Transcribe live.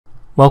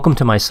Welcome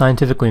to my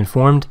scientifically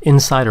informed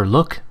insider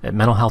look at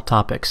mental health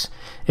topics.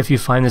 If you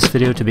find this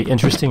video to be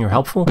interesting or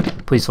helpful,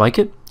 please like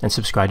it and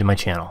subscribe to my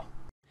channel.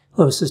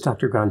 Hello, this is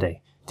Dr. Grande.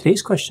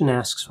 Today's question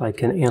asks if I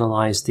can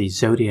analyze the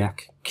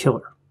Zodiac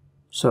Killer.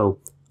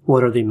 So,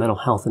 what are the mental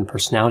health and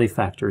personality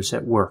factors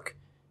at work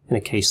in a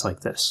case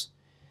like this?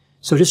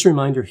 So just a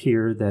reminder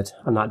here that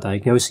I'm not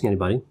diagnosing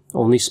anybody,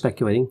 only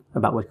speculating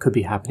about what could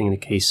be happening in a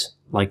case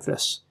like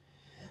this.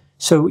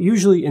 So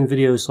usually in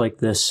videos like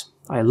this,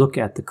 I look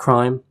at the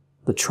crime,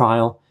 the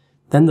trial,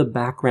 then the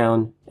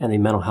background and the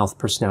mental health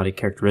personality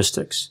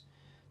characteristics.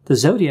 The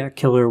Zodiac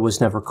Killer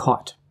was never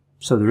caught,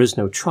 so there is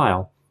no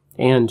trial,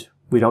 and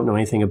we don't know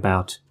anything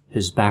about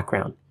his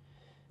background.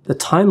 The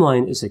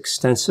timeline is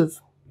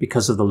extensive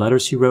because of the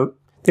letters he wrote.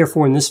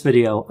 Therefore, in this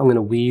video, I'm going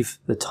to weave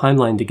the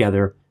timeline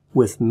together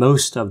with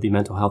most of the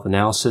mental health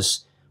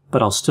analysis,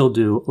 but I'll still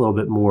do a little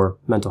bit more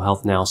mental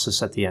health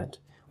analysis at the end.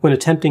 When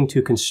attempting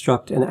to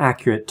construct an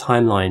accurate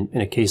timeline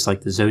in a case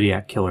like the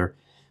Zodiac Killer,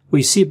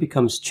 we see it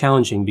becomes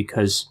challenging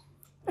because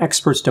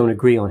experts don't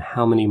agree on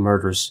how many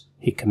murders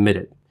he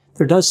committed.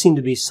 There does seem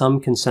to be some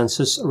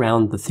consensus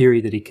around the theory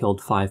that he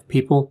killed 5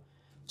 people,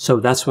 so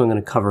that's what I'm going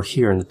to cover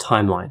here in the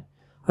timeline.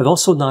 I've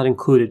also not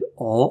included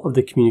all of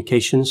the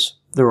communications.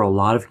 There are a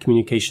lot of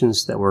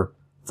communications that were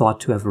thought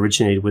to have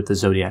originated with the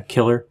Zodiac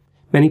Killer.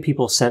 Many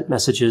people sent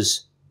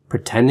messages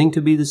pretending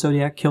to be the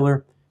Zodiac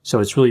Killer, so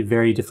it's really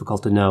very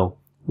difficult to know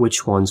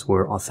which ones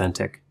were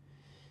authentic.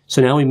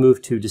 So now we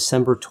move to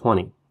December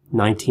 20,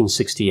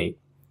 1968.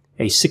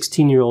 A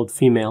 16-year-old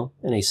female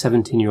and a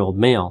 17-year-old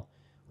male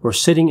were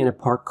sitting in a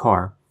parked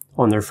car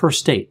on their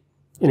first date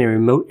in a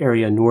remote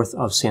area north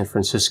of San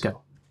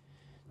Francisco.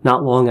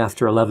 Not long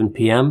after 11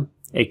 p.m.,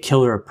 a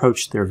killer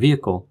approached their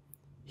vehicle.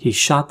 He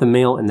shot the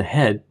male in the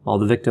head while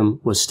the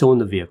victim was still in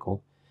the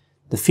vehicle.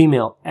 The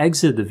female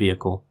exited the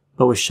vehicle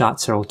but was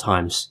shot several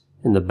times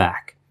in the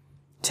back.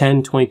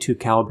 10 .22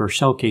 caliber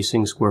shell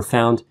casings were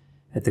found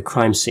at the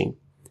crime scene.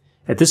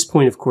 At this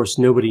point, of course,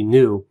 nobody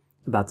knew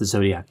about the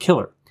Zodiac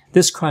Killer.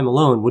 This crime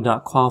alone would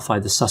not qualify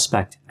the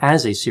suspect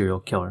as a serial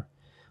killer.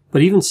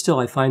 But even still,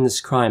 I find this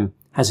crime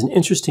has an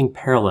interesting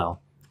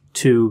parallel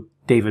to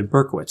David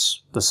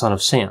Berkowitz, the son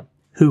of Sam,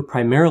 who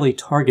primarily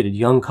targeted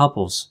young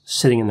couples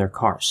sitting in their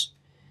cars.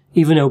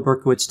 Even though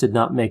Berkowitz did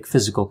not make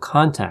physical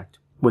contact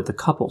with the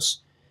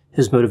couples,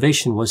 his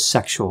motivation was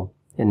sexual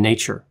in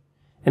nature.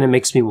 And it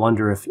makes me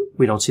wonder if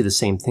we don't see the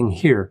same thing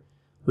here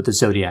with the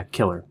Zodiac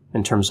Killer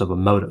in terms of a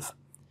motive.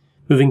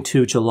 Moving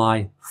to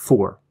July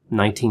 4,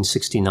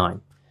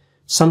 1969.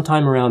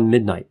 Sometime around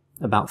midnight,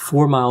 about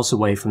 4 miles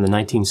away from the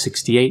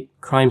 1968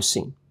 crime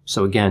scene,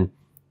 so again,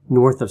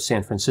 north of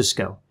San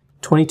Francisco,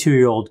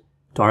 22-year-old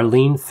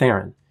Darlene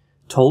Farron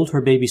told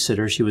her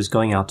babysitter she was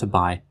going out to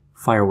buy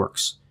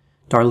fireworks.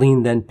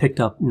 Darlene then picked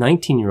up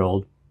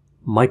 19-year-old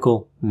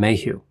Michael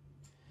Mayhew.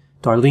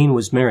 Darlene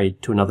was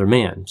married to another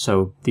man,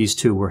 so these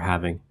two were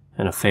having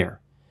an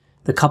affair.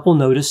 The couple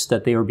noticed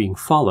that they were being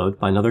followed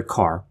by another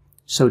car,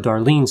 so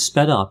Darlene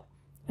sped up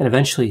and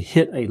eventually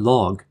hit a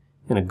log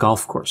in a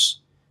golf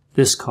course.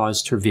 This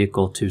caused her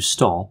vehicle to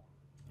stall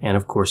and,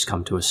 of course,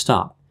 come to a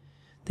stop.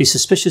 The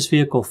suspicious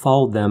vehicle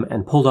followed them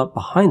and pulled up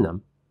behind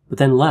them, but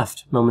then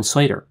left moments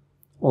later,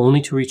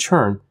 only to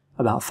return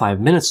about 5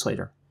 minutes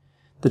later.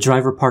 The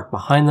driver parked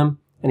behind them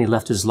and he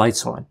left his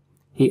lights on.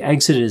 He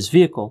exited his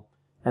vehicle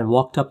and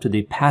walked up to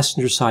the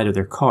passenger side of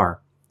their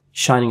car,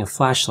 shining a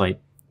flashlight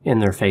in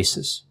their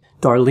faces.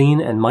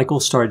 Darlene and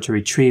Michael started to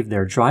retrieve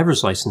their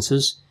driver's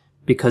licenses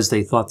because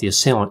they thought the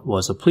assailant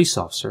was a police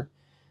officer.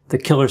 The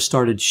killer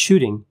started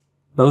shooting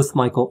both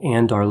Michael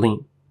and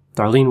Darlene.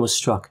 Darlene was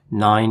struck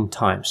 9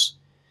 times.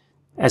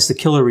 As the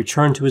killer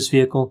returned to his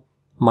vehicle,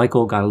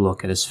 Michael got a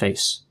look at his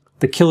face.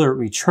 The killer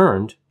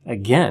returned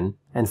again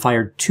and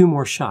fired 2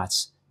 more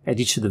shots at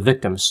each of the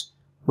victims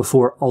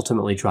before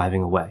ultimately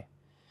driving away.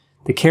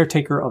 The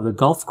caretaker of the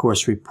golf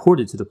course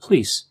reported to the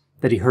police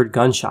that he heard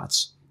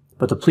gunshots,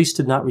 but the police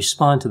did not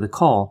respond to the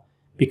call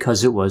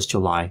because it was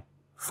July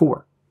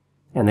 4,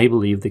 and they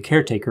believed the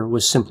caretaker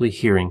was simply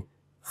hearing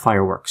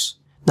fireworks.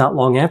 Not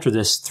long after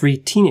this, 3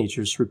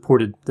 teenagers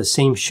reported the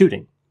same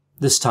shooting.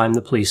 This time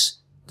the police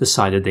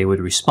decided they would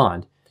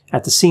respond.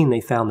 At the scene, they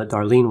found that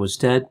Darlene was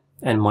dead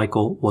and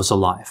Michael was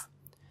alive.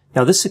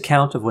 Now, this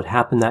account of what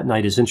happened that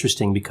night is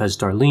interesting because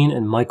Darlene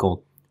and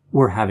Michael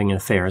were having an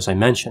affair, as I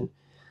mentioned.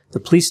 The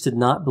police did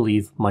not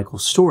believe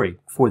Michael's story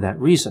for that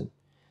reason.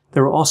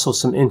 There were also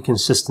some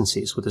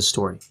inconsistencies with the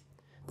story.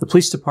 The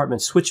police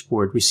department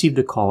switchboard received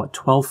a call at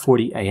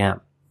 12:40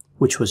 a.m.,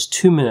 which was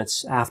 2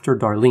 minutes after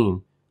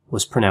Darlene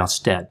was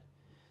pronounced dead.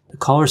 The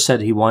caller said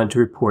he wanted to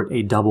report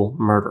a double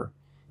murder.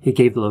 He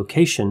gave the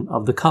location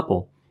of the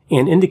couple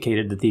and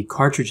indicated that the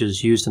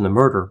cartridges used in the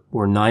murder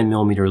were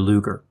 9mm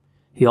Luger.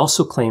 He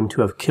also claimed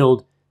to have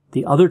killed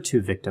the other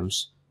 2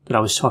 victims that I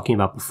was talking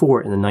about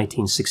before in the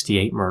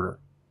 1968 murder.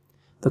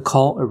 The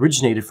call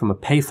originated from a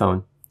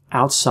payphone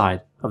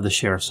outside of the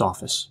sheriff's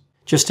office.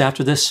 Just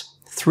after this,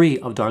 3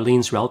 of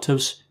Darlene's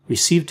relatives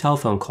received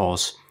telephone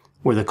calls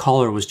where the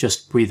caller was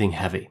just breathing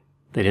heavy.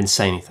 They didn't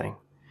say anything.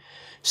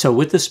 So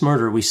with this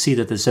murder, we see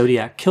that the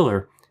Zodiac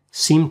Killer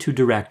seemed to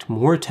direct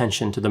more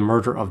attention to the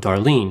murder of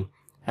Darlene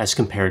as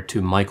compared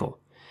to Michael.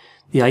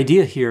 The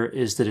idea here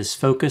is that his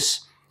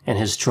focus and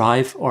his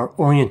drive are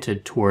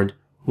oriented toward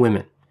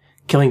women.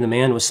 Killing the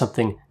man was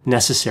something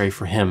necessary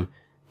for him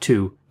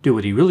to do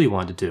what he really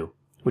wanted to do,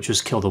 which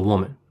was kill the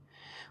woman.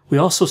 We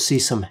also see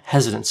some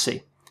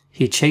hesitancy.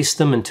 He chased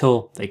them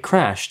until they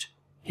crashed.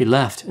 He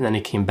left and then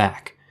he came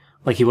back,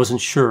 like he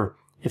wasn't sure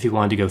if he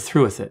wanted to go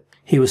through with it.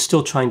 He was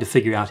still trying to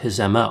figure out his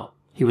MO.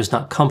 He was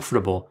not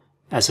comfortable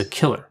as a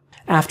killer.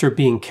 After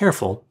being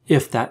careful,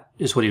 if that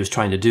is what he was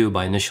trying to do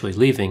by initially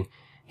leaving,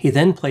 he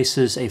then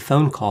places a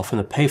phone call from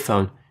the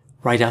payphone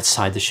right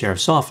outside the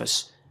sheriff's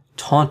office,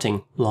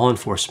 taunting law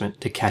enforcement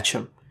to catch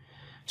him.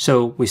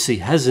 So we see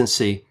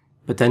hesitancy,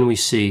 but then we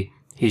see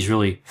he's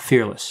really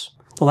fearless.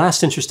 The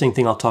last interesting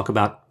thing I'll talk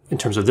about in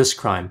terms of this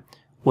crime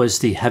was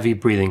the heavy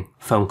breathing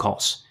phone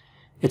calls.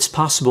 It's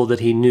possible that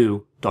he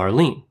knew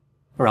Darlene,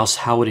 or else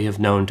how would he have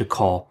known to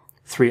call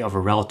 3 of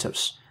her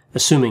relatives,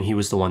 assuming he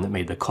was the one that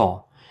made the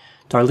call.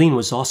 Darlene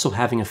was also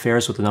having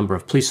affairs with a number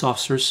of police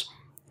officers,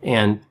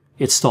 and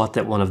it's thought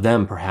that one of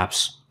them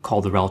perhaps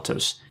called the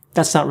relatives.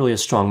 That's not really a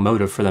strong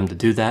motive for them to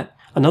do that.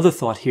 Another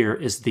thought here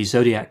is that the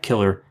Zodiac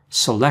Killer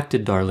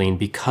selected Darlene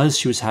because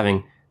she was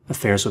having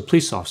affairs with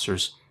police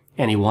officers,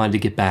 and he wanted to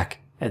get back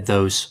at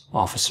those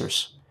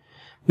officers.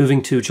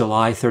 Moving to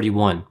July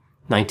 31,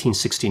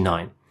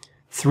 1969.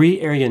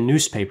 3 area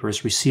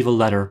newspapers receive a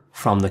letter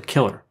from the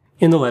killer.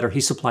 In the letter,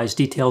 he supplies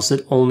details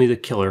that only the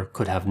killer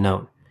could have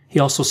known. He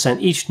also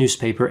sent each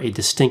newspaper a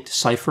distinct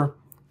cipher,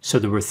 so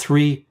there were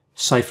 3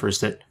 ciphers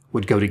that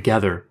would go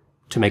together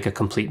to make a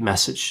complete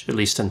message, at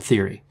least in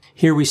theory.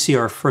 Here we see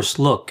our first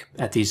look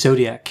at the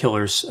Zodiac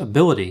Killer's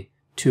ability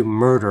to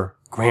murder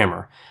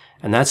grammar,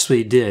 and that's what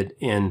he did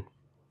in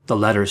the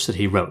letters that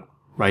he wrote,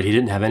 right? He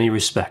didn't have any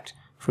respect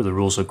for the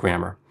rules of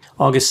grammar.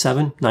 August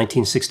 7,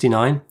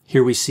 1969,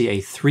 here we see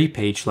a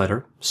 3-page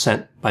letter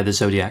sent by the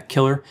Zodiac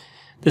Killer.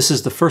 This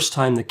is the first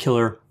time the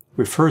killer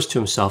refers to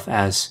himself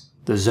as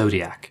the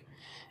Zodiac.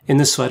 In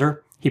this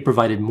letter, he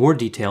provided more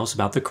details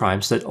about the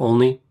crimes that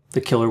only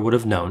the killer would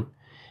have known,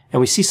 and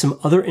we see some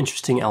other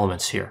interesting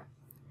elements here.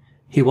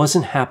 He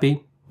wasn't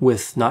happy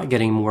with not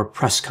getting more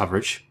press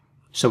coverage,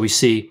 so we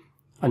see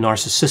a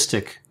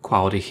narcissistic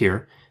quality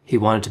here. He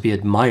wanted to be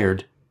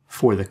admired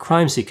for the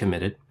crimes he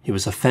committed. He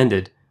was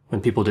offended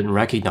when people didn't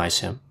recognize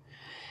him.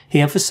 He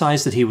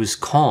emphasized that he was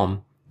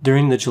calm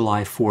during the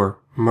July 4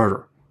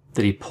 murder,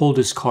 that he pulled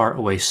his car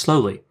away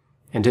slowly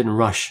and didn't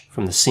rush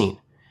from the scene.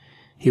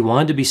 He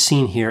wanted to be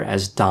seen here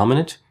as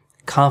dominant,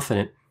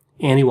 confident,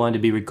 and he wanted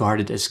to be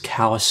regarded as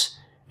callous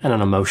and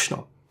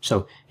unemotional.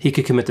 So he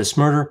could commit this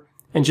murder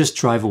and just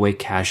drive away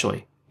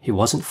casually. He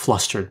wasn't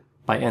flustered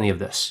by any of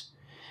this.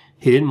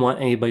 He didn't want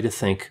anybody to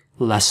think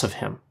less of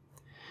him.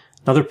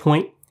 Another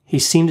point, he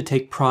seemed to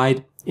take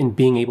pride in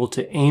being able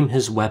to aim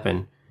his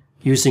weapon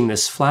using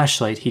this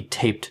flashlight he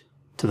taped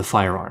to the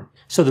firearm.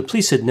 So the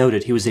police had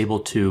noted he was able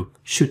to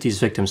shoot these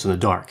victims in the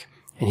dark,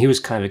 and he was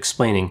kind of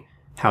explaining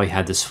how he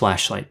had this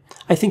flashlight.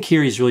 I think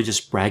here he's really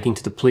just bragging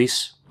to the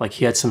police, like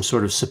he had some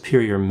sort of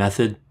superior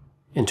method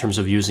in terms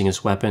of using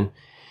his weapon.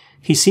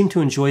 He seemed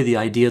to enjoy the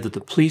idea that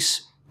the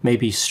police may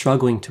be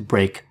struggling to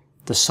break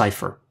the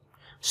cipher.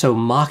 So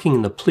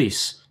mocking the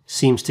police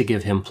seems to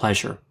give him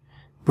pleasure.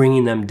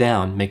 Bringing them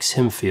down makes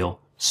him feel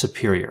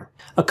superior.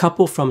 A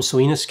couple from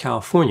Salinas,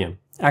 California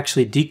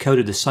actually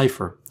decoded the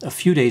cipher a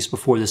few days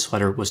before this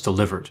letter was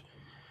delivered.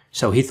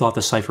 So he thought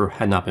the cipher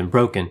had not been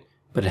broken,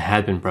 but it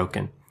had been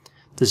broken.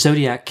 The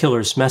Zodiac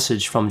Killer's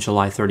message from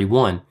July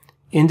 31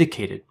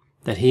 indicated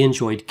that he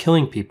enjoyed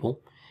killing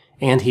people,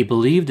 and he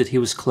believed that he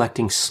was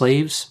collecting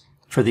slaves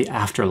for the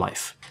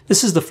afterlife.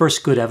 This is the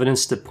first good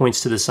evidence that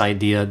points to this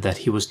idea that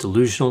he was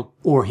delusional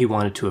or he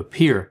wanted to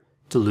appear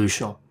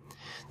delusional.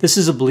 This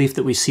is a belief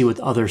that we see with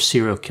other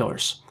serial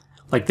killers,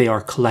 like they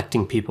are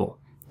collecting people.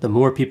 The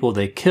more people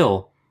they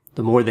kill,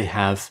 the more they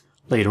have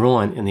later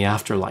on in the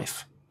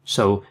afterlife.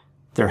 So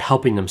they're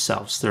helping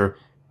themselves. They're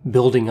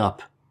building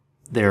up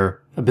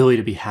their ability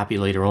to be happy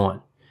later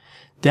on.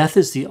 Death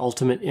is the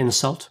ultimate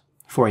insult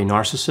for a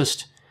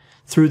narcissist.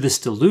 Through this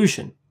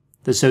delusion,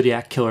 the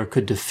Zodiac Killer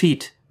could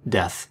defeat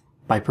death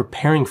by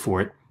preparing for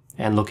it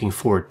and looking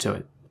forward to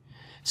it.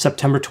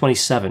 September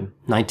 27,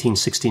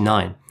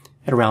 1969,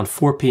 at around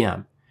 4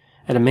 p.m.,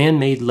 at a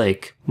man-made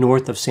lake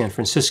north of San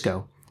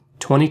Francisco,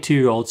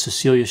 22-year-old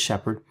Cecilia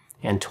Shepard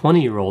and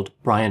 20-year-old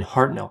Brian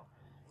Hartnell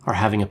are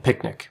having a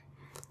picnic.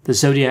 The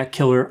Zodiac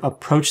Killer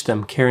approached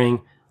them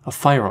carrying a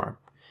firearm.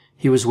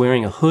 He was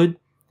wearing a hood,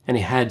 and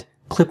he had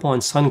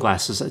clip-on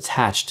sunglasses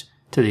attached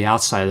to the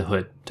outside of the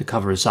hood to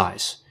cover his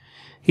eyes.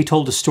 He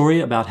told a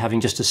story about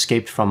having just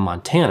escaped from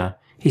Montana.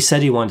 He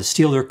said he wanted to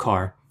steal their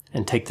car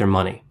and take their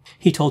money.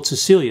 He told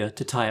Cecilia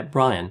to tie up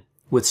Brian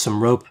with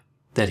some rope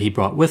that he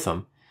brought with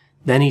him.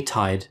 Then he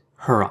tied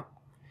her up.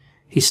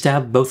 He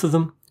stabbed both of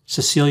them.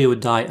 Cecilia would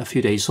die a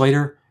few days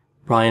later.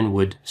 Brian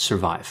would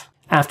survive.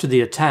 After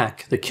the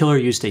attack, the killer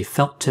used a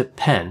felt-tip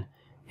pen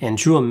and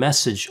drew a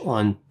message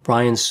on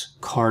Brian's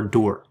car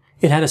door.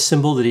 It had a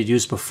symbol that he'd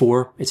used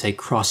before. It's a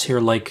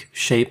crosshair-like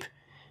shape.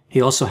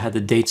 He also had the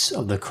dates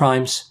of the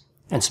crimes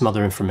and some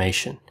other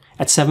information.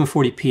 At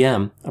 7:40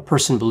 p.m., a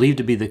person believed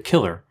to be the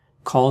killer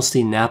calls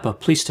the Napa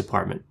Police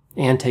Department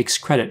and takes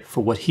credit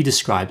for what he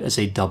described as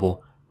a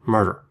double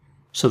murder.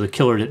 So the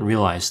killer didn't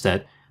realize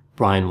that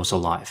Brian was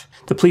alive.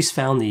 The police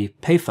found the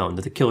payphone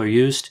that the killer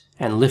used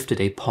and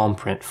lifted a palm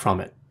print from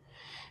it.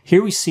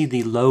 Here we see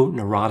the low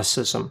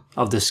neuroticism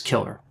of this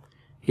killer.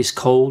 He's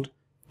cold,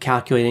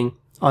 calculating,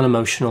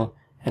 unemotional,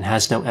 and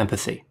has no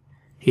empathy.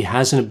 He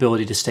has an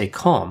ability to stay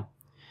calm.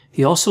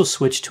 He also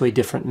switched to a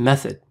different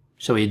method.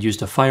 So he had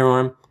used a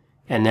firearm,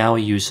 and now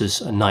he uses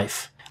a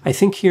knife. I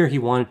think here he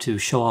wanted to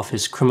show off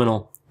his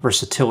criminal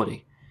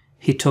versatility.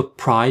 He took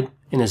pride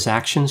in his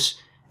actions,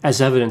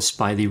 as evidenced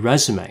by the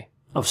resume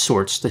of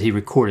sorts that he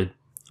recorded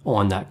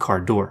on that car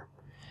door.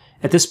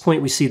 At this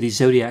point, we see the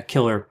Zodiac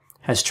Killer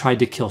has tried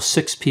to kill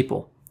 6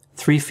 people,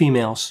 3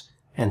 females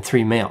and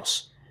 3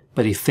 males,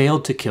 but he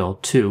failed to kill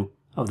 2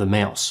 of the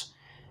males.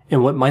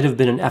 In what might have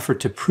been an effort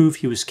to prove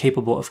he was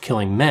capable of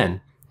killing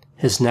men,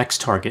 his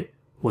next target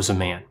was a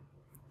man.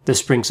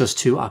 This brings us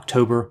to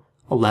October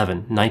 11,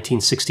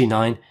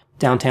 1969,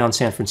 downtown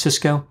San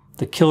Francisco.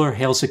 The killer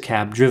hails a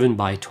cab driven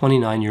by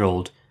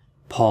 29-year-old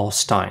Paul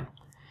Stine.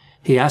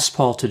 He asks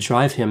Paul to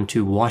drive him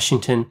to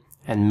Washington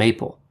and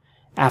Maple.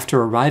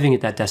 After arriving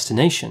at that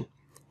destination,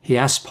 he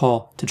asks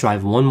Paul to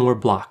drive 1 more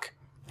block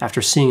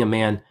after seeing a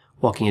man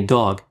walking a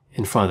dog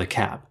in front of the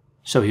cab.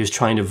 So he was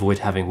trying to avoid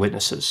having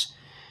witnesses.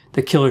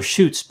 The killer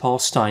shoots Paul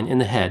Stine in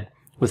the head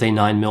with a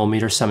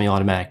 9mm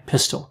semi-automatic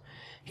pistol.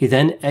 He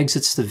then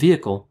exits the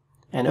vehicle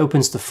and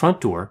opens the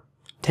front door,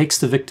 takes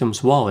the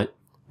victim's wallet,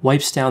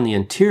 wipes down the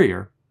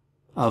interior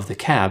of the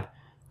cab,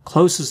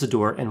 closes the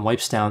door, and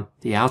wipes down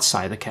the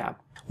outside of the cab.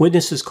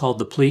 Witnesses called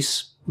the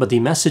police, but the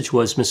message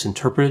was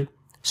misinterpreted,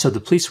 so the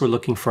police were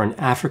looking for an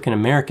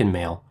African-American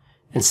male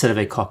instead of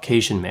a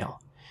Caucasian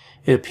male.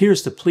 It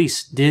appears the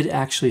police did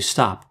actually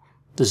stop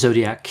the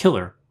Zodiac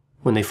Killer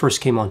when they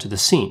first came onto the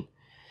scene.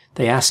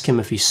 They asked him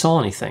if he saw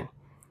anything.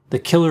 The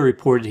killer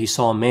reported he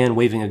saw a man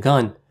waving a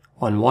gun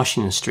on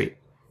Washington Street.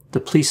 The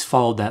police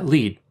followed that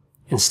lead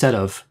instead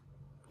of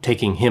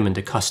taking him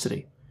into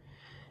custody.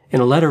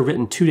 In a letter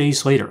written 2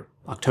 days later,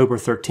 October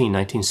 13,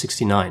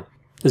 1969,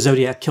 the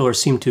Zodiac Killer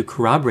seemed to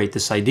corroborate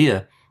this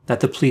idea that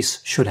the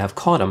police should have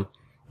caught him,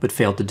 but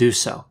failed to do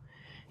so.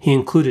 He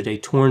included a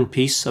torn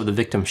piece of the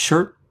victim's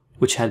shirt,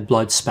 which had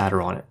blood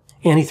spatter on it,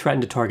 and he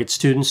threatened to target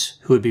students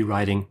who would be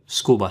riding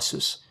school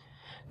buses.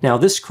 Now,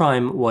 this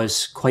crime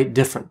was quite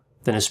different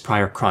than his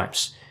prior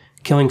crimes,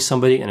 killing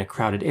somebody in a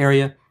crowded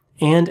area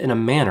and in a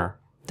manner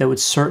that would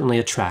certainly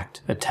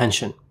attract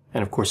attention,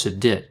 and of course it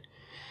did.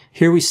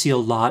 Here we see a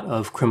lot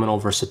of criminal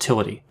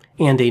versatility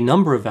and a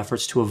number of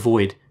efforts to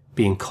avoid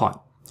being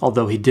caught,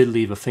 although he did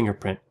leave a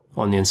fingerprint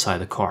on the inside of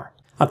the car.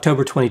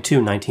 October 22,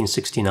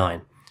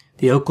 1969.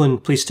 The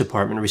Oakland Police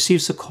Department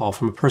receives a call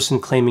from a person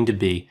claiming to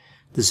be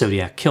the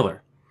Zodiac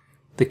Killer.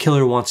 The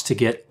killer wants to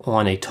get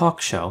on a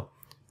talk show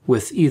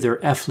with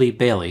either F. Lee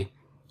Bailey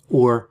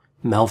or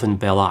Melvin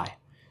Belli,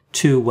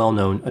 2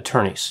 well-known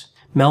attorneys.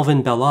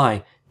 Melvin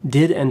Belli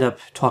did end up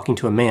talking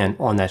to a man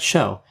on that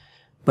show,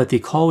 but the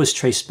call was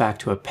traced back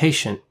to a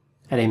patient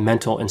at a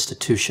mental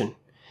institution.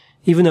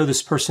 Even though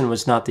this person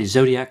was not the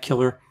Zodiac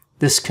Killer,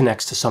 this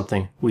connects to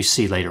something we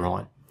see later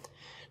on.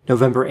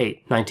 November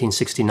 8,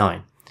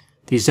 1969.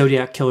 The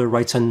Zodiac Killer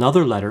writes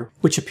another letter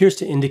which appears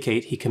to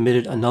indicate he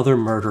committed another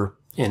murder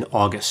in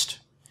August.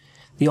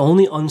 The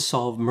only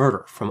unsolved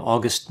murder from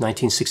August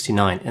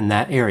 1969 in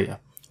that area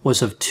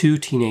was of 2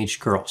 teenage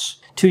girls.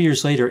 2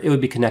 years later, it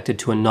would be connected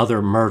to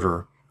another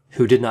murderer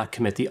who did not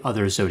commit the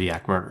other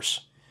Zodiac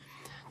murders.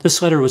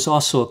 This letter was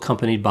also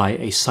accompanied by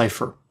a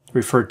cipher,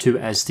 referred to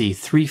as the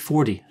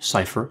 340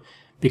 cipher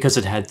because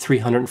it had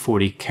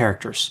 340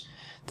 characters.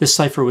 This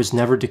cipher was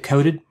never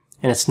decoded,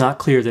 and it's not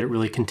clear that it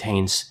really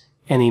contains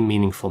any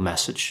meaningful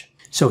message.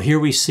 So here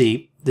we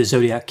see the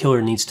Zodiac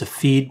Killer needs to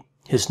feed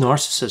his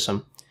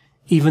narcissism,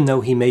 even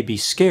though he may be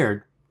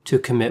scared to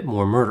commit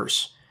more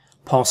murders.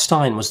 Paul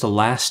Stine was the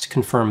last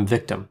confirmed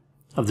victim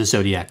of the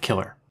Zodiac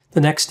Killer.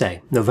 The next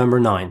day, November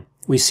 9,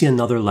 we see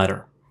another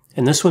letter,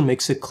 and this one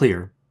makes it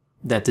clear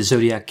that the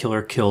Zodiac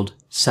Killer killed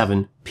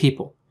 7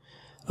 people.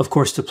 Of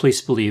course, the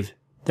police believed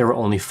there were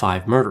only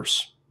 5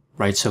 murders,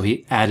 right? So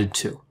he added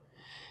 2.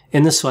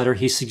 In this letter,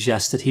 he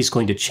suggests that he's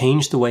going to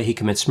change the way he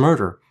commits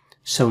murder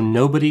so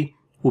nobody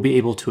will be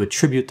able to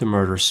attribute the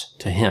murders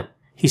to him.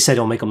 He said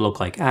he'll make them look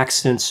like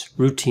accidents,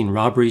 routine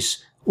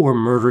robberies, or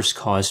murders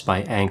caused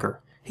by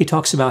anger. He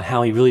talks about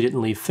how he really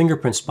didn't leave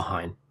fingerprints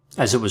behind,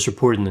 as it was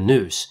reported in the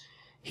news.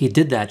 He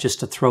did that just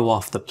to throw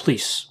off the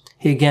police.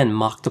 He again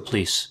mocked the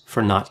police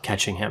for not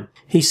catching him.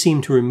 He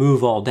seemed to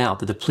remove all doubt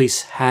that the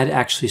police had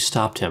actually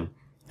stopped him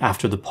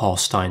after the Paul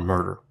Stine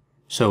murder.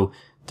 So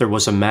there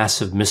was a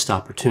massive missed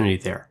opportunity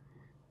there.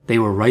 They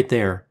were right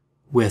there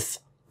with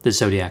the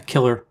Zodiac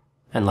Killer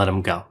and let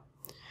him go.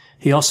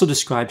 He also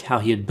described how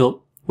he had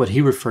built what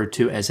he referred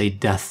to as a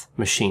death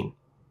machine.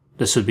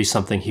 This would be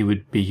something he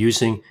would be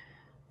using,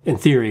 in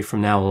theory,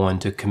 from now on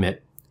to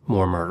commit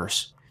more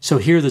murders. So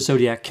here the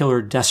Zodiac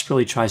Killer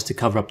desperately tries to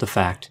cover up the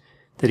fact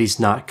that he's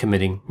not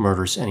committing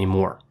murders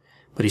anymore.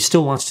 But he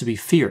still wants to be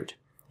feared.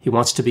 He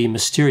wants to be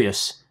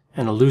mysterious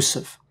and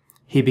elusive.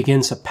 He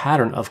begins a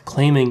pattern of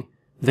claiming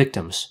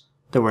victims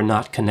that were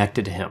not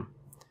connected to him.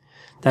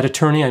 That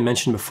attorney I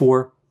mentioned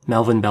before,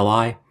 Melvin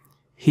Belli,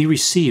 he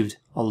received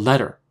a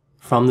letter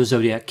from the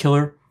Zodiac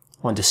Killer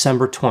on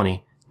December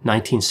 20,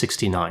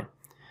 1969.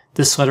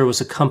 This letter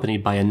was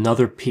accompanied by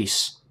another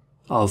piece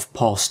of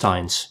Paul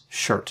Stine's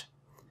shirt.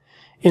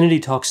 In it, he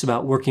talks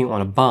about working on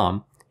a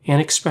bomb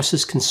and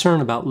expresses concern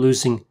about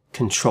losing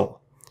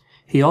control.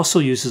 He also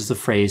uses the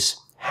phrase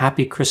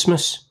Happy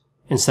Christmas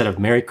instead of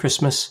Merry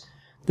Christmas.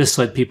 This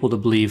led people to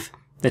believe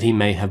that he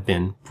may have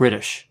been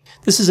British.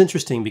 This is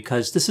interesting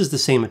because this is the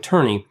same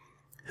attorney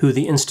who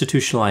the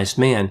institutionalized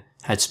man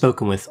had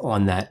spoken with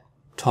on that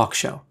talk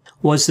show.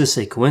 Was this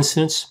a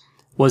coincidence?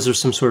 Was there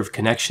some sort of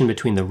connection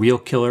between the real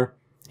killer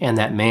and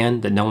that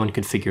man that no one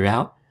could figure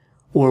out?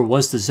 Or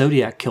was the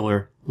Zodiac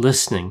Killer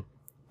listening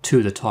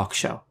to the talk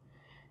show?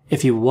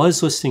 If he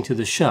was listening to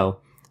the show,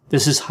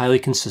 this is highly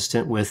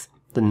consistent with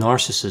the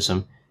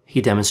narcissism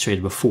he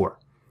demonstrated before.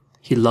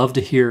 He loved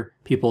to hear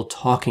people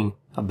talking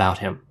about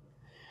him.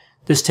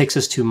 This takes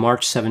us to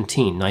March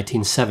 17,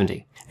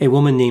 1970. A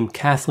woman named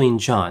Kathleen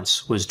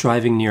Johns was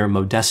driving near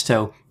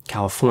Modesto,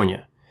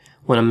 California,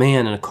 when a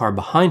man in a car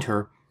behind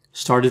her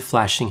started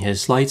flashing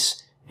his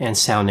lights and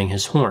sounding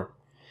his horn.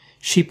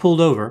 She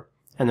pulled over,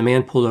 and the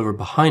man pulled over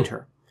behind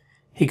her.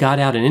 He got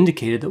out and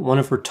indicated that one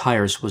of her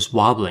tires was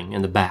wobbling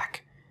in the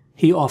back.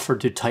 He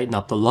offered to tighten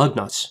up the lug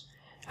nuts.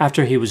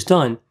 After he was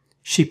done,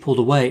 she pulled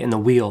away and the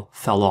wheel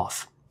fell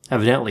off.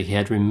 Evidently, he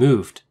had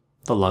removed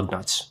the lug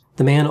nuts.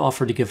 The man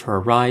offered to give her a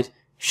ride.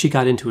 She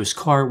got into his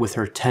car with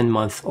her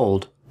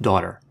 10-month-old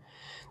daughter.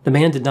 The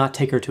man did not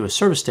take her to a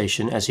service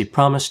station as he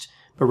promised,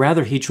 but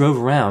rather he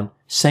drove around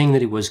saying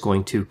that he was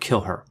going to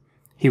kill her.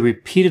 He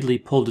repeatedly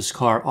pulled his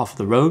car off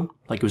the road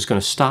like he was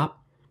going to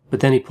stop, but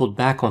then he pulled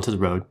back onto the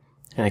road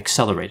and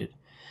accelerated.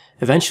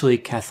 Eventually,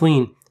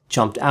 Kathleen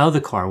jumped out of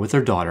the car with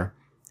her daughter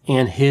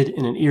and hid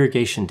in an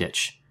irrigation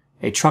ditch.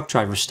 A truck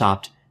driver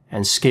stopped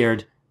and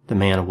scared the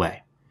man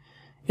away.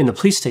 In the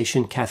police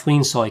station,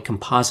 Kathleen saw a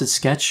composite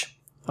sketch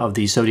of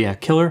the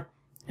Zodiac Killer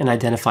and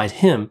identified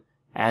him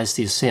as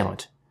the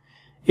assailant.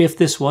 If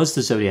this was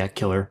the Zodiac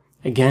Killer,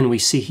 again we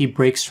see he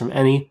breaks from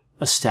any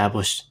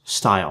established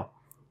style,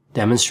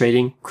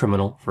 demonstrating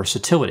criminal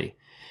versatility.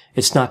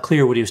 It's not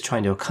clear what he was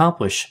trying to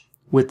accomplish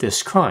with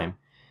this crime.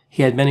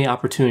 He had many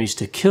opportunities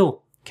to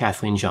kill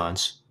Kathleen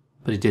Johns,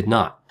 but he did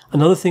not.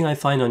 Another thing I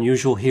find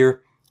unusual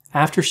here,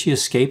 after she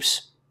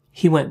escapes,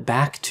 he went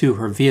back to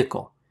her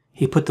vehicle.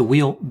 He put the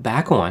wheel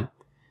back on,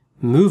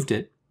 moved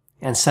it,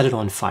 and set it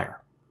on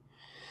fire.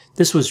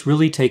 This was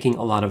really taking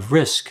a lot of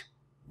risk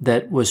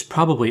that was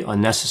probably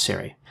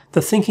unnecessary.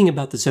 The thinking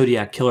about the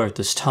Zodiac Killer at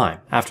this time,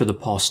 after the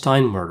Paul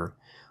Stine murder,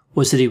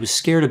 was that he was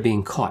scared of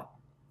being caught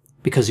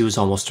because he was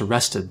almost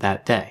arrested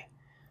that day.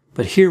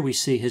 But here we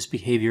see his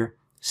behavior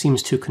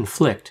seems to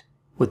conflict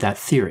with that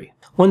theory.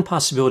 One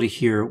possibility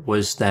here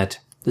was that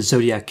the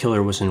Zodiac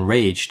Killer was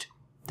enraged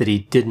that he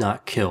did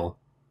not kill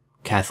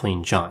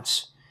Kathleen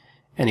Johns,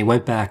 and he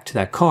went back to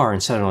that car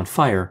and set it on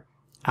fire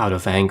out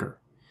of anger.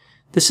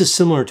 This is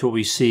similar to what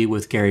we see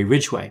with Gary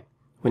Ridgway.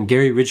 When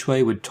Gary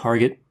Ridgway would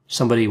target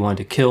somebody he wanted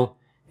to kill,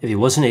 if he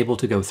wasn't able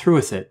to go through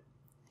with it,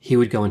 he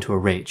would go into a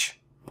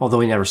rage. Although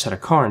he never set a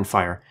car on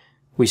fire,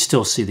 we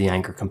still see the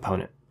anger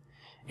component.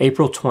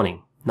 April 20,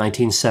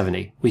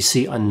 1970, we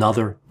see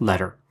another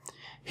letter.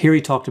 Here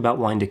he talked about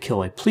wanting to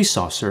kill a police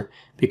officer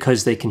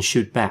because they can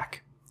shoot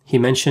back. He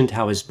mentioned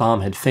how his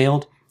bomb had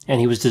failed and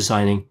he was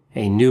designing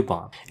a new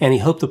bomb. And he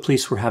hoped the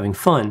police were having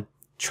fun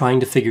trying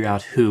to figure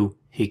out who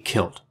he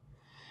killed.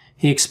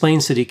 He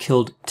explains that he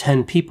killed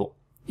 10 people,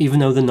 even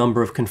though the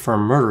number of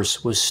confirmed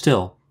murders was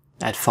still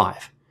at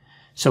 5.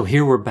 So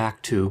here we're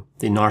back to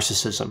the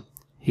narcissism.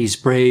 He's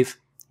brave,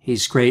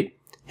 he's great,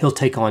 he'll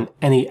take on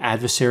any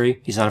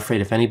adversary, he's not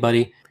afraid of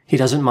anybody, he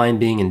doesn't mind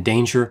being in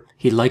danger,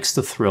 he likes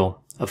the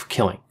thrill of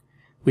killing.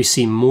 We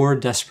see more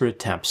desperate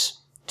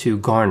attempts to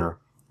garner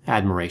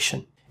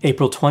admiration.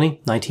 April 20,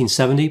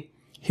 1970,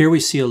 here we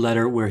see a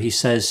letter where he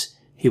says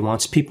he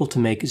wants people to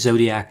make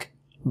Zodiac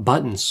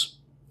buttons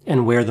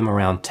and wear them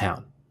around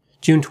town.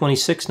 June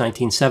 26,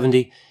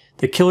 1970,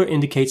 the killer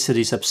indicates that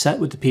he's upset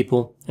with the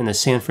people in the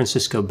San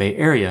Francisco Bay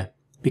Area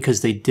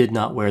because they did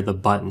not wear the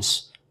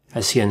buttons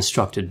as he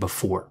instructed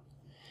before.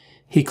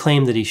 He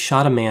claimed that he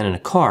shot a man in a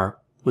car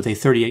with a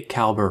 .38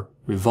 caliber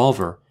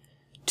revolver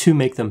to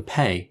make them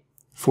pay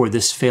for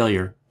this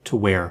failure to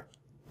wear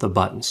the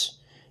buttons.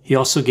 He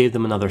also gave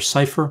them another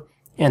cipher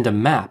and a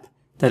map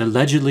that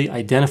allegedly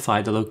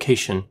identified the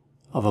location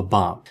of a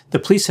bomb. The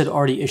police had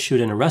already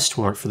issued an arrest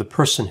warrant for the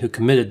person who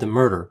committed the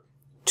murder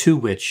to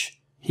which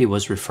he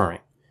was referring.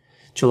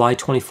 July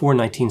 24,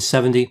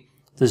 1970,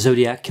 the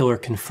Zodiac Killer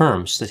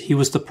confirms that he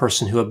was the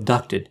person who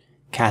abducted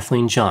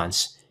Kathleen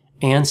Johns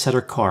and set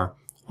her car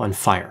on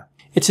fire.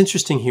 It's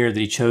interesting here that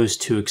he chose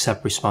to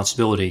accept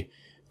responsibility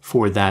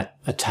for that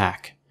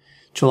attack.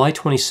 July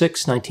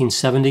 26,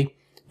 1970,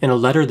 In a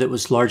letter that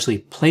was largely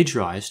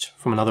plagiarized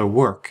from another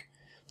work,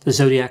 the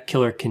Zodiac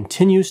Killer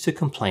continues to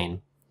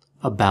complain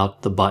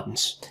about the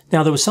buttons.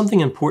 Now, there was something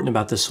important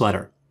about this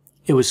letter.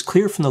 It was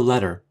clear from the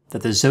letter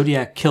that the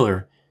Zodiac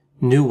Killer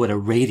knew what a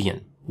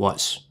radian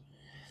was.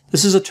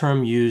 This is a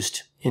term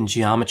used in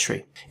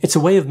geometry. It's a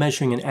way of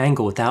measuring an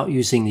angle without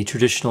using the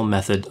traditional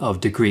method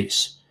of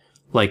degrees,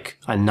 like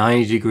a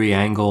 90-degree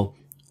angle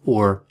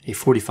or a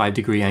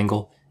 45-degree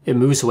angle. It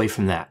moves away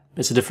from that.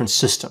 It's a different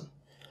system.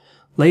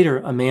 Later,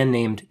 a man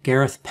named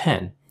Gareth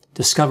Penn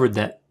discovered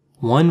that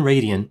 1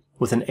 radian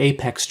with an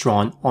apex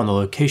drawn on the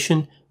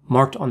location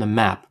marked on the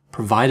map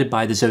provided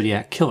by the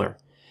Zodiac Killer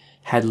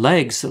had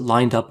legs that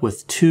lined up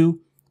with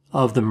 2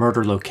 of the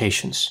murder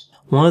locations.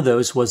 One of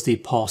those was the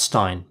Paul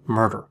Stine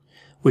murder,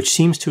 which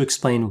seems to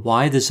explain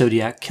why the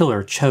Zodiac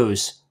Killer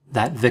chose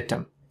that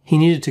victim. He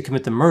needed to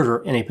commit the murder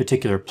in a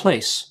particular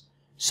place,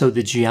 so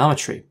the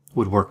geometry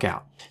would work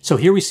out. So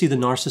here we see the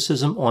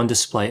narcissism on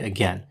display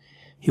again.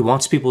 He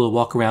wants people to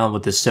walk around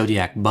with this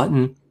Zodiac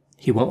button.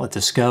 He won't let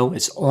this go.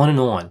 It's on and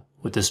on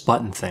with this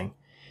button thing.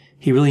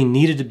 He really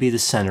needed to be the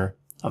center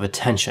of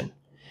attention.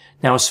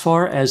 Now, as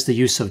far as the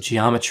use of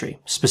geometry,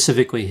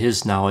 specifically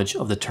his knowledge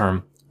of the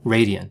term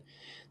radian,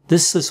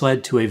 this has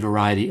led to a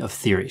variety of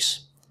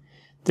theories.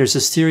 There's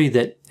this theory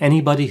that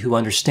anybody who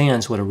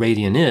understands what a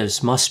radian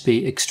is must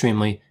be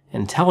extremely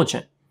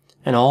intelligent,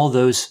 and all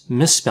those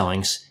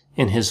misspellings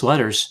in his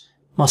letters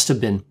must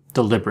have been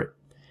deliberate.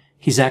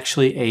 He's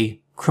actually a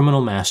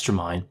criminal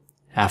mastermind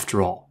after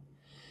all.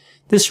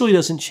 This really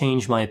doesn't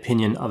change my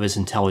opinion of his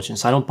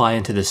intelligence. I don't buy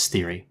into this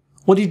theory.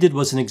 What he did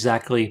wasn't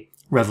exactly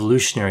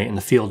revolutionary in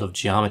the field of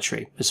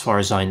geometry, as far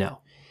as I know.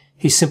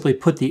 He simply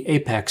put the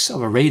apex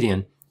of a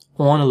radian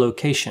on a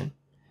location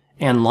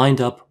and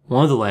lined up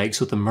one of the legs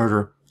with the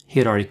murder he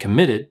had already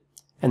committed,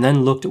 and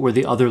then looked at where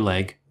the other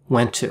leg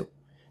went to.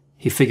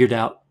 He figured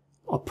out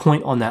a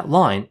point on that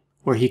line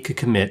where he could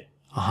commit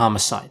a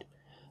homicide.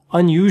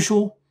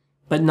 Unusual,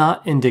 but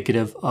not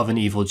indicative of an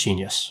evil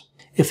genius.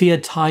 If he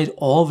had tied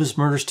all of his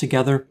murders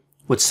together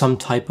with some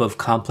type of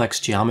complex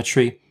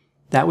geometry,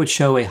 that would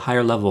show a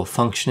higher level of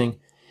functioning.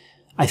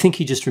 I think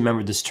he just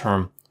remembered this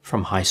term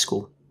from high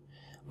school.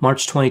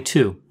 March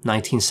 22,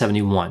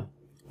 1971.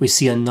 We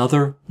see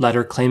another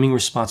letter claiming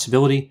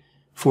responsibility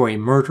for a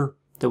murder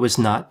that was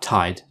not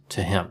tied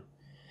to him.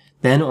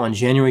 Then on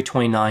January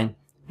 29,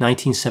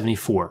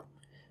 1974,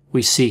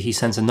 we see he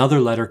sends another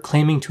letter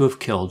claiming to have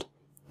killed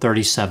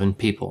 37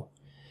 people.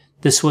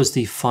 This was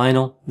the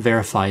final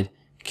verified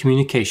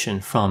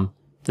communication from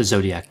the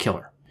Zodiac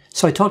Killer.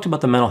 So I talked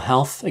about the mental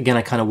health. Again,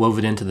 I kind of wove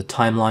it into the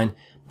timeline.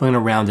 I'm going to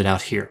round it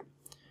out here.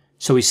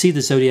 So we see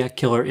the Zodiac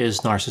Killer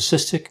is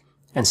narcissistic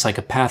and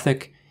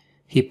psychopathic.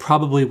 He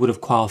probably would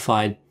have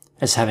qualified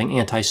as having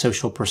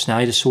antisocial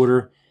personality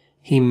disorder.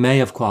 He may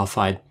have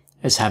qualified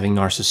as having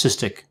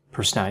narcissistic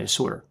personality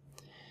disorder.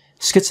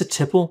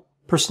 Schizotypal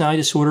personality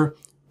disorder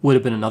would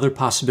have been another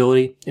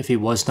possibility if he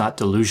was not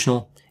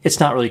delusional. It's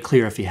not really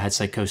clear if he had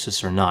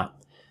psychosis or not.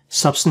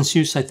 Substance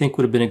use, I think,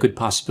 would have been a good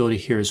possibility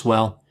here as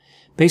well.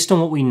 Based on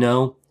what we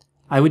know,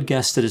 I would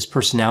guess that his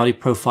personality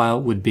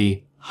profile would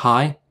be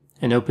high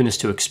in openness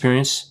to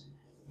experience,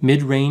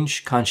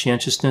 mid-range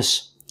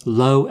conscientiousness,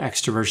 low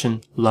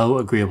extroversion, low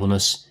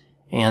agreeableness,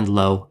 and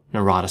low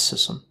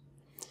neuroticism.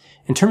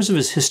 In terms of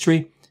his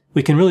history,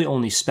 we can really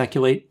only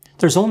speculate.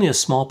 There's only a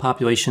small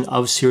population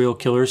of serial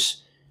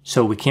killers,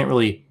 so we can't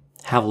really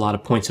have a lot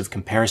of points of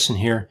comparison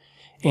here.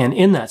 And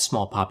in that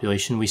small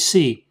population, we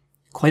see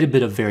quite a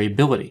bit of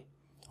variability.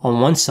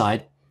 On one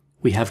side,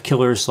 we have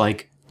killers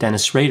like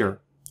Dennis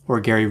Rader or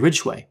Gary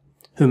Ridgway,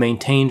 who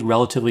maintained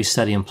relatively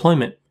steady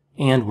employment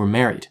and were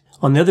married.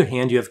 On the other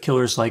hand, you have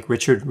killers like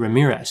Richard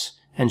Ramirez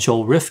and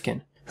Joel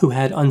Rifkin, who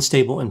had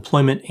unstable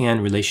employment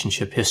and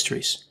relationship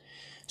histories.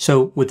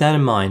 So with that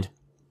in mind,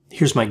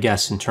 here's my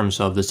guess in terms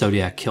of the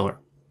Zodiac Killer.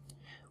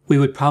 We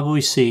would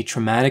probably see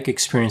traumatic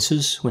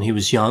experiences when he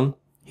was young.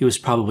 He was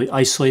probably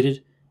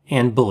isolated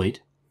and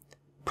bullied,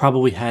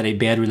 probably had a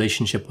bad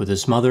relationship with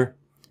his mother,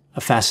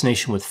 a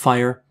fascination with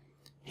fire.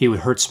 He would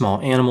hurt small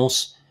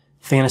animals,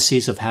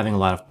 fantasies of having a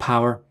lot of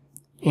power,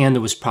 and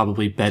there was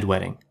probably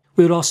bedwetting.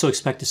 We would also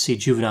expect to see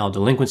juvenile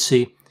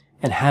delinquency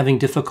and having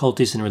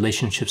difficulties in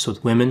relationships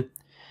with women,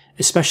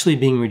 especially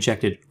being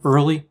rejected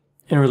early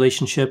in a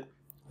relationship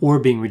or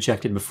being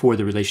rejected before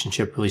the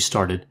relationship really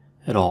started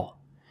at all.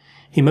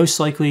 He most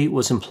likely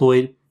was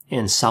employed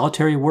in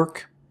solitary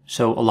work,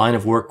 so a line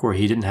of work where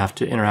he didn't have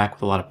to interact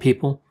with a lot of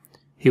people.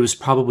 He was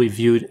probably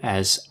viewed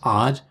as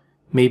odd,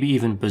 maybe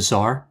even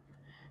bizarre.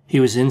 He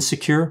was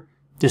insecure,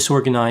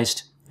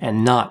 disorganized,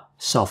 and not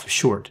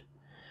self-assured.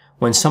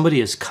 When somebody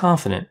is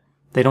confident,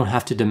 they don't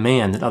have to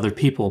demand that other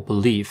people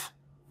believe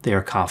they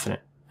are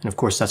confident. And of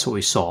course, that's what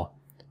we saw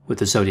with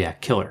the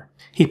Zodiac Killer.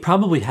 He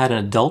probably had an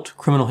adult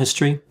criminal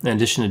history in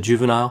addition to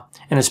juvenile,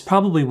 and is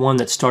probably one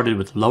that started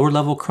with lower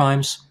level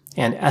crimes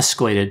and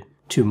escalated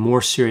to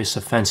more serious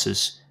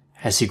offenses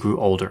as he grew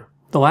older.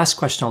 The last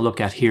question I'll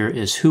look at here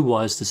is, who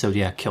was the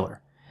Zodiac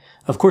Killer?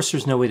 Of course,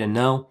 there's no way to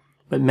know,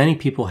 but many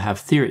people have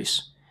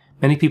theories.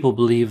 Many people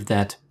believe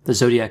that the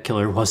Zodiac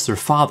Killer was their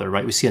father,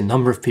 right? We see a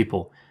number of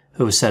people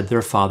who have said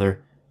their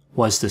father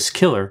was this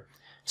killer.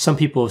 Some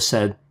people have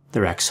said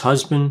their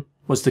ex-husband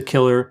was the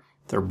killer,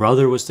 their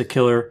brother was the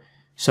killer.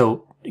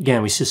 So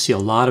again, we just see a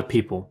lot of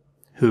people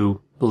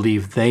who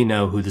believe they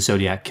know who the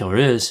Zodiac Killer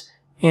is,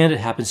 and it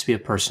happens to be a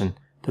person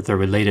that they're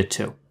related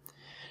to.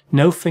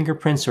 No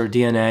fingerprints or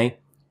DNA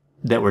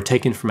that were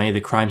taken from any of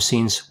the crime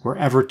scenes were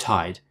ever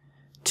tied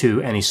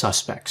to any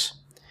suspects.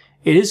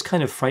 It is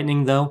kind of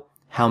frightening, though,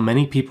 how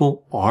many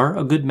people are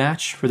a good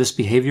match for this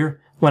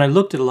behavior. When I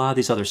looked at a lot of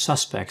these other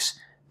suspects,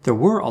 there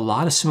were a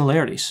lot of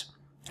similarities.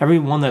 Every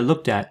one that I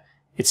looked at,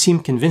 it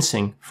seemed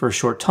convincing for a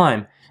short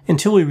time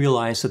until we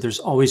realized that there's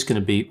always going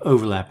to be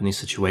overlap in these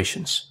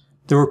situations.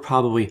 There were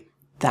probably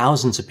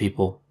thousands of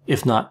people,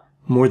 if not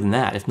more than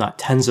that, if not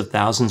tens of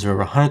thousands or over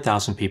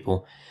 100,000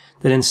 people,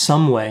 that in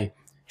some way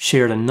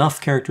shared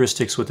enough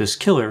characteristics with this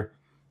killer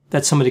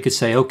that somebody could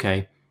say,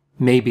 okay,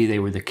 maybe they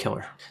were the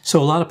killer.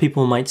 So a lot of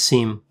people might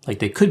seem like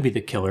they could be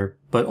the killer,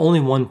 but only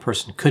one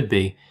person could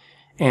be.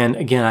 And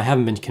again, I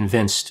haven't been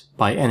convinced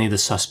by any of the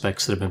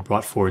suspects that have been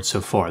brought forward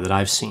so far that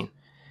I've seen.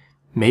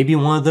 Maybe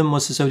one of them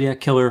was the Zodiac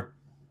Killer,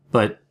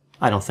 but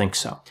I don't think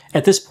so.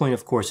 At this point,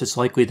 of course, it's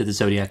likely that the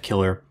Zodiac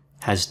Killer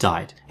has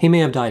died. He may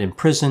have died in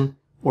prison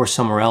or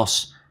somewhere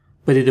else,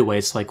 but either way,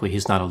 it's likely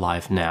he's not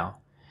alive now.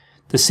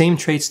 The same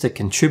traits that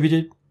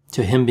contributed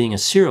to him being a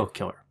serial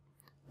killer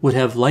would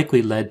have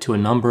likely led to a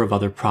number of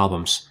other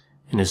problems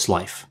in his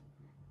life,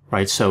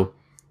 right? So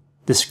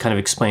this kind of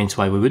explains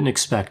why we wouldn't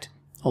expect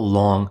a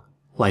long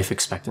life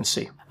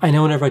expectancy. I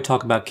know whenever I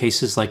talk about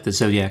cases like the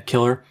Zodiac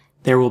Killer,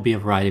 there will be a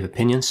variety of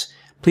opinions.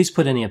 Please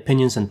put any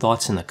opinions and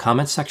thoughts in the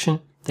comments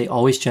section. They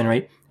always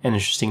generate an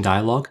interesting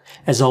dialogue.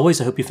 As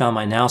always, I hope you found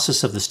my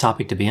analysis of this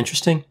topic to be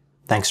interesting.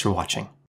 Thanks for watching.